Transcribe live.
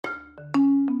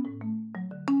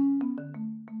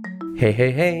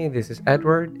Hey, this is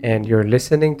Edward, and you're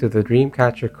listening to the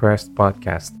Dreamcatcher Quest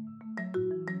podcast.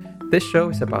 This show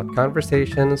is about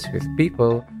conversations with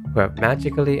people who have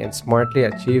magically and smartly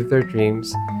achieved their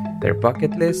dreams, their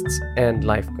bucket lists, and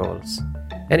life goals.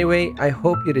 Anyway, I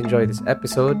hope you'd enjoy this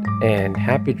episode, and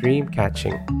happy dream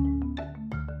catching.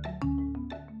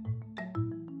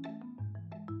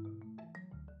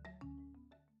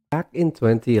 Back in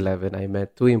 2011, I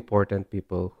met two important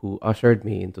people who ushered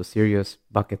me into serious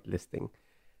bucket listing.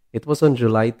 It was on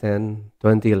July 10,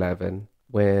 2011,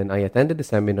 when I attended a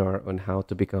seminar on how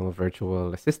to become a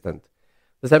virtual assistant.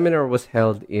 The seminar was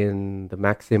held in the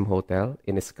Maxim Hotel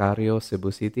in Escario,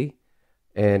 Cebu City,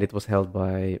 and it was held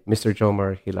by Mr.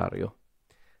 Jomar Hilario.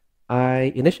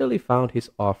 I initially found his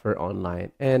offer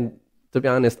online, and to be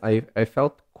honest, I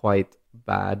felt quite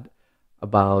bad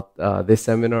about this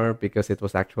seminar because it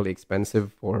was actually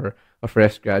expensive for a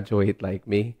fresh graduate like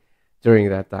me during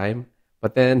that time.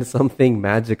 But then something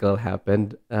magical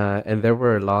happened, and there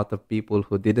were a lot of people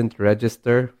who didn't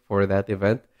register for that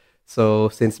event. So,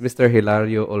 since Mr.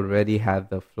 Hilario already had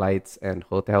the flights and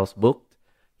hotels booked,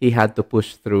 he had to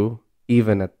push through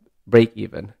even at break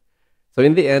even. So,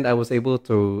 in the end, I was able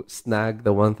to snag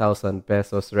the 1,000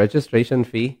 pesos registration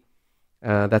fee.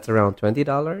 That's around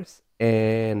 $20.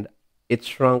 And it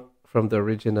shrunk from the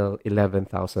original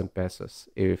 11,000 pesos,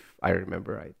 if I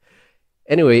remember right.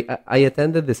 Anyway, I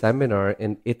attended the seminar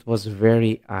and it was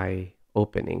very eye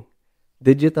opening.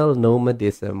 Digital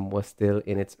nomadism was still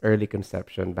in its early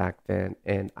conception back then,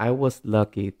 and I was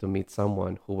lucky to meet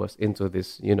someone who was into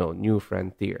this, new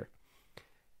frontier.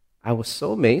 I was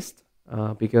so amazed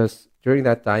because during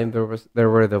that time there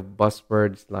were the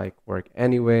buzzwords like work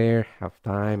anywhere, have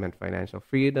time and financial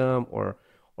freedom, or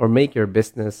make your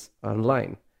business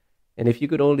online. And if you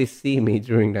could only see me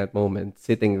during that moment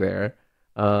sitting there,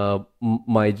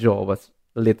 my jaw was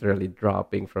literally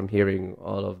dropping from hearing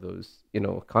all of those,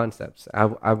 concepts.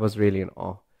 I was really in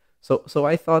awe. So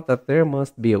I thought that there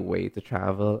must be a way to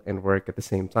travel and work at the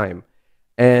same time.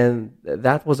 And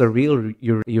that was a real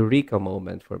eureka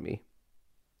moment for me.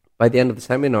 By the end of the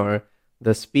seminar,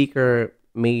 the speaker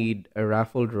made a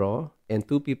raffle draw, and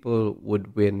two people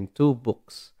would win two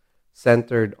books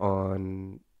centered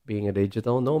on being a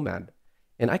digital nomad.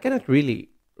 And I cannot really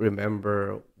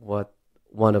remember what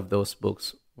one of those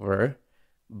books were,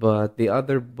 but the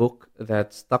other book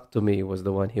that stuck to me was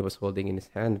the one he was holding in his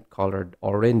hand, colored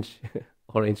orange,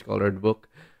 orange colored book.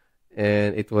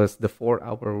 And it was The 4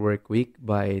 Hour Work Week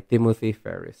by Timothy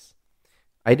Ferris.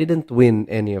 I didn't win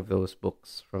any of those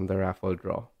books from the raffle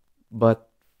draw, but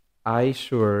I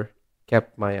sure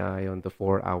kept my eye on the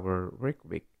 4 Hour Work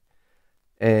Week.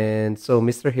 And so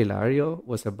Mr. Hilario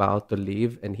was about to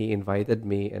leave, and he invited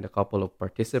me and a couple of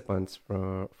participants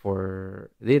for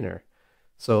dinner.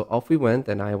 So off we went,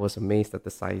 and I was amazed at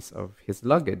the size of his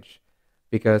luggage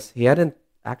because he hadn't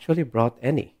actually brought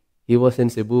any. He was in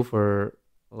Cebu for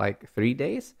like 3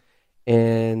 days,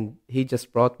 and he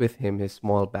just brought with him his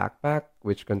small backpack,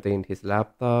 which contained his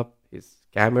laptop, his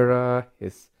camera,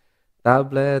 his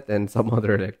tablet, and some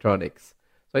other electronics.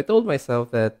 So I told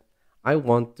myself that I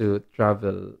want to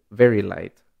travel very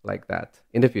light like that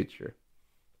in the future.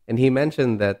 And he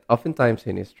mentioned that oftentimes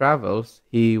in his travels,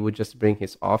 he would just bring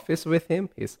his office with him,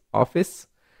 his office.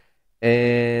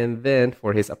 And then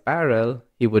for his apparel,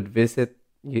 he would visit,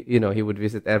 he would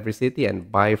visit every city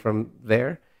and buy from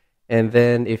there. And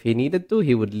then if he needed to,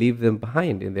 he would leave them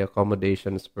behind in the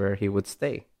accommodations where he would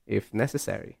stay if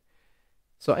necessary.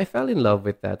 So I fell in love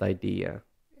with that idea.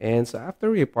 And so after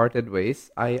we parted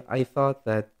ways, I thought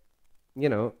that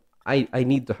I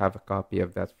need to have a copy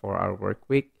of that 4 Hour Work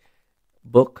Week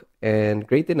book. And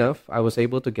great enough, I was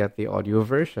able to get the audio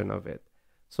version of it.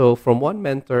 So from one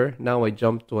mentor, now I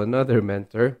jump to another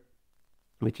mentor,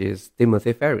 which is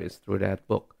Timothy Ferris through that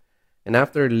book. And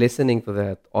after listening to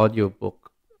that audio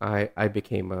book, I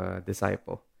became a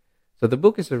disciple. So the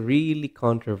book is a really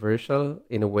controversial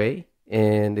in a way,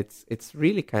 and it's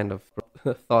really kind of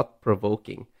thought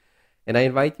provoking. And I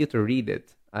invite you to read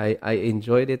it. I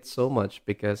enjoyed it so much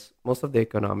because most of the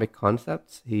economic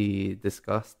concepts he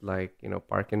discussed, like,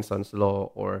 Parkinson's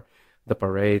law or the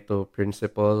Pareto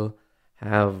principle,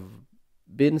 have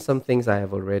been some things I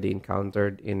have already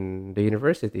encountered in the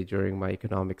university during my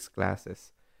economics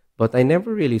classes. But I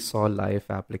never really saw life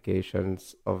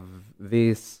applications of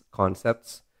these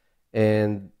concepts.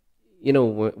 And,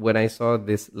 when I saw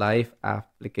these life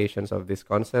applications of these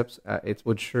concepts, it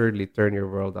would surely turn your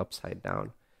world upside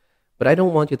down. But I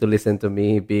don't want you to listen to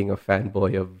me being a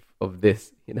fanboy of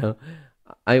this.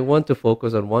 I want to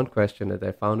focus on one question that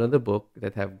I found in the book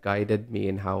that have guided me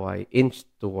in how I inched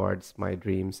towards my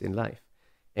dreams in life.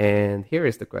 And here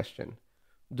is the question.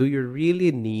 Do you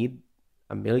really need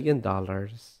 $1 million to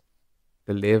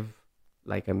live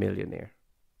like a millionaire?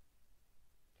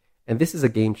 And this is a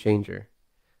game changer.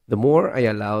 The more I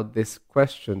allowed this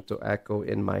question to echo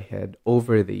in my head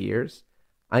over the years,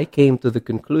 I came to the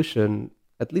conclusion,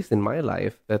 at least in my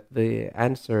life, that the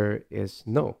answer is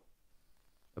no.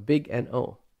 A big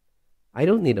NO. I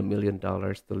don't need $1 million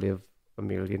to live a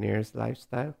millionaire's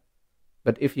lifestyle.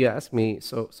 But if you ask me,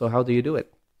 so how do you do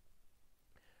it?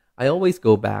 I always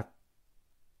go back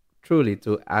truly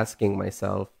to asking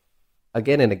myself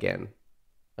again and again.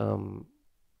 Um,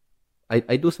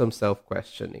 I do some self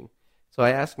questioning. So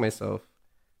I ask myself,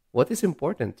 what is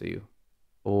important to you?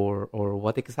 Or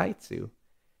what excites you?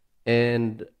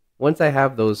 And once I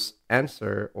have those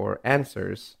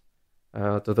answers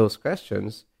to those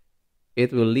questions,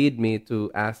 it will lead me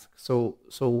to ask, so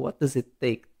what does it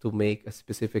take to make a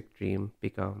specific dream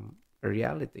become a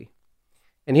reality?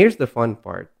 And here's the fun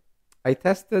part. I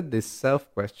tested this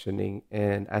self questioning,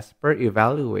 and as per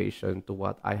evaluation to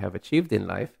what I have achieved in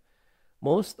life,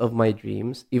 most of my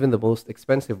dreams, even the most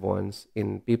expensive ones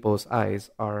in people's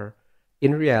eyes, are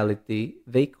in reality,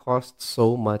 they cost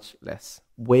so much less,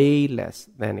 way less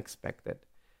than expected.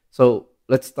 So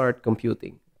let's start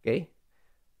computing, okay?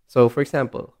 So, for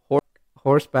example,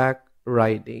 horseback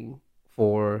riding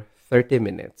for 30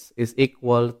 minutes is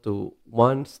equal to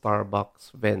one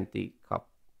Starbucks venti cup,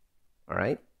 all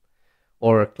right?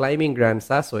 Or climbing Gran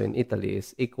Sasso in Italy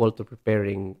is equal to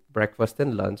preparing breakfast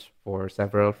and lunch for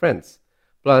several friends,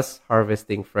 plus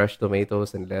harvesting fresh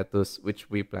tomatoes and lettuce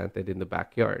which we planted in the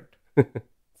backyard.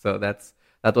 So that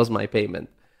was my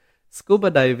payment. Scuba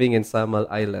diving in Samal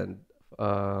Island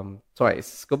twice.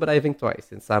 Scuba diving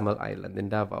twice in Samal Island in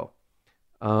Davao.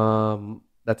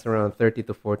 That's around 30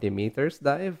 to 40 meters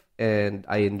dive, and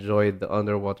I enjoyed the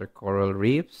underwater coral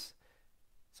reefs.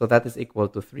 So that is equal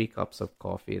to 3 cups of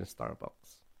coffee in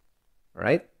Starbucks. All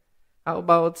right? How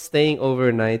about staying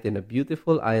overnight in a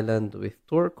beautiful island with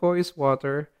turquoise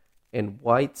water and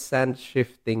white sand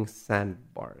shifting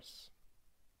sandbars?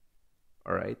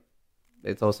 All right?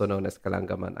 It's also known as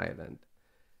Kalangaman Island.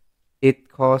 It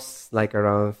costs like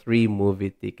around 3 movie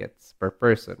tickets per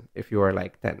person if you are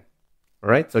like 10. All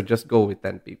right? So just go with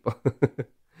 10 people.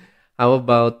 How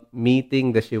about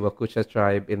meeting the Shiwakucha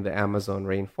tribe in the Amazon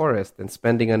rainforest and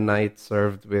spending a night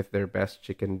served with their best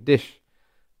chicken dish?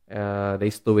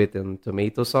 They stew it in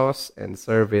tomato sauce and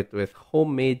serve it with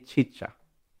homemade chicha.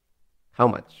 How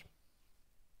much?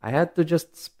 I had to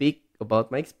just speak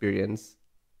about my experience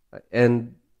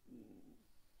and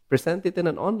present it in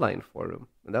an online forum.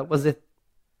 And that was it.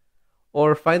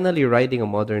 Or finally riding a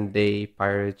modern day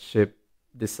pirate ship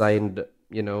designed,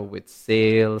 with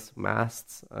sails,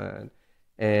 masts,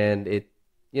 and it,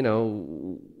 you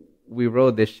know, we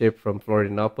rode this ship from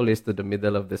Florianopolis to the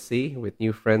middle of the sea with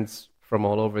new friends from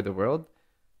all over the world.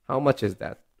 How much is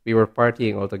that? We were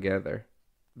partying all together.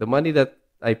 The money that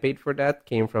I paid for that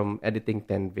came from editing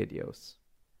 10 videos.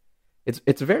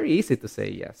 It's very easy to say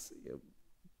yes,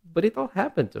 but it all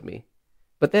happened to me.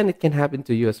 But then it can happen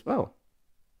to you as well.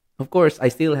 Of course, I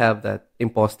still have that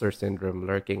imposter syndrome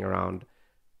lurking around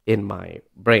in my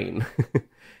brain.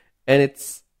 And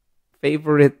its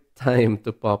favorite time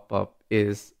to pop up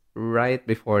is right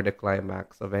before the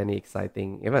climax of any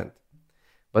exciting event.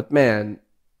 But man,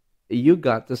 you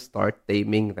got to start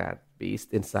taming that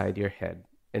beast inside your head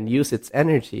and use its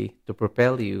energy to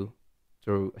propel you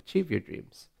to achieve your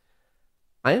dreams.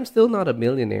 I am still not a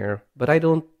millionaire, but I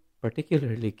don't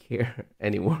particularly care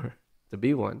anymore to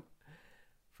be one.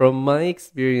 From my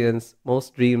experience,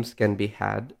 most dreams can be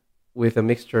had with a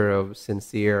mixture of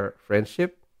sincere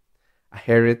friendship, a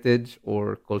heritage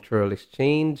or cultural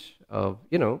exchange of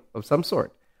some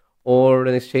sort, or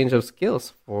an exchange of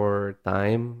skills for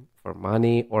time, for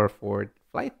money, or for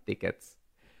flight tickets.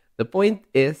 The point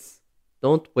is,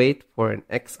 don't wait for an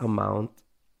X amount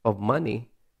of money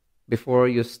before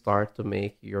you start to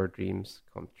make your dreams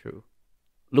come true.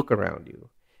 Look around you.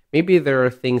 Maybe there are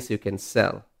things you can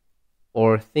sell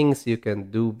or things you can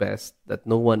do best that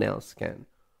no one else can.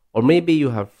 Or maybe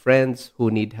you have friends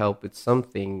who need help with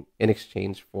something in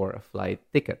exchange for a flight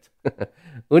ticket.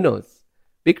 Who knows?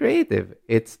 Be creative.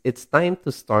 It's time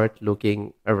to start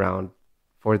looking around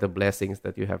for the blessings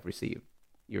that you have received.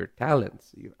 Your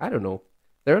talents. I don't know.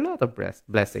 There are a lot of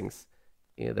blessings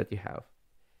that you have.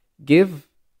 Give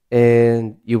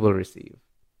and you will receive.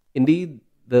 Indeed,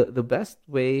 the best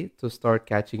way to start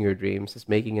catching your dreams is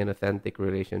making an authentic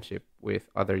relationship with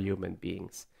other human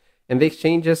beings. And the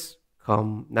exchanges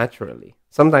come naturally,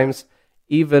 sometimes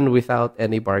even without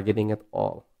any bargaining at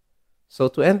all. So,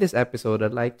 to end this episode,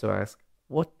 I'd like to ask,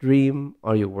 what dream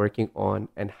are you working on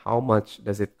and how much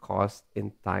does it cost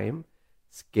in time,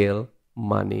 skill,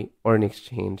 money, or in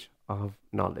exchange of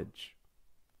knowledge.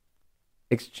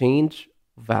 Exchange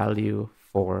value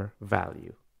for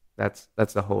value. That's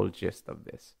the whole gist of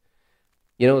this.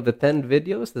 The 10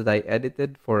 videos that I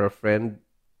edited for a friend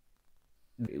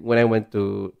when I went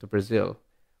to Brazil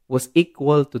was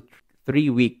equal to 3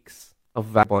 weeks of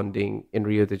vagabonding in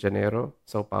Rio de Janeiro,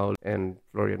 Sao Paulo, and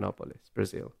Florianopolis,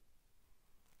 Brazil.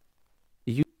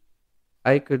 You,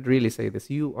 I could really say this,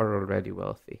 you are already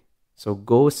wealthy. So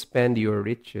go spend your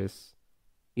riches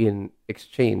in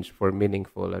exchange for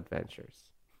meaningful adventures.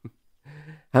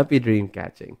 Happy dream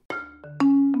catching.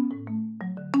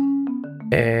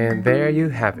 And there you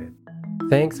have it.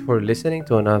 Thanks for listening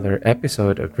to another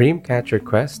episode of Dreamcatcher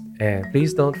Quest, and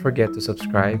please don't forget to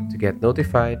subscribe to get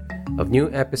notified of new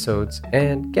episodes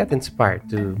and get inspired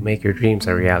to make your dreams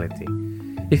a reality.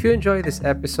 If you enjoyed this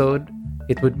episode,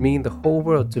 it would mean the whole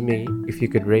world to me if you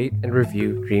could rate and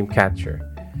review Dreamcatcher.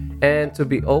 And to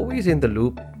be always in the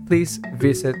loop, please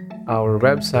visit our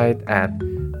website at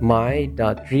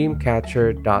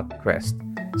my.dreamcatcher.quest.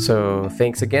 So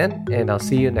thanks again, and I'll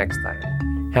see you next time.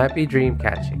 Happy dream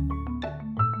catching.